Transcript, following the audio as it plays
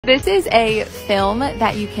This is a film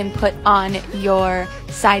that you can put on your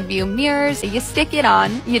side view mirrors. You stick it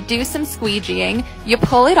on, you do some squeegeeing, you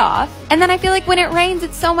pull it off, and then I feel like when it rains,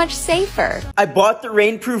 it's so much safer. I bought the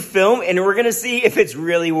rainproof film and we're gonna see if it's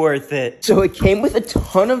really worth it. So it came with a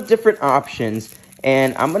ton of different options,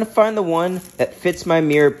 and I'm gonna find the one that fits my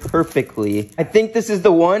mirror perfectly. I think this is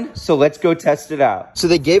the one, so let's go test it out. So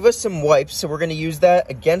they gave us some wipes, so we're gonna use that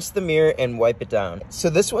against the mirror and wipe it down.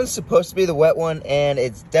 So this one's supposed to be the wet one, and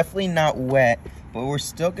it's definitely not wet, but we're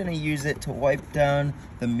still gonna use it to wipe down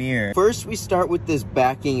the mirror. First, we start with this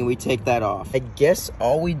backing and we take that off. I guess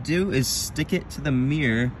all we do is stick it to the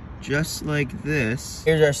mirror just like this.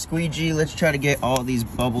 Here's our squeegee. Let's try to get all these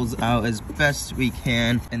bubbles out as best we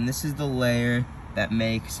can. And this is the layer that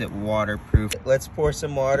makes it waterproof. Let's pour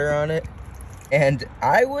some water on it. And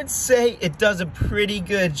I would say it does a pretty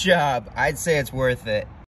good job. I'd say it's worth it.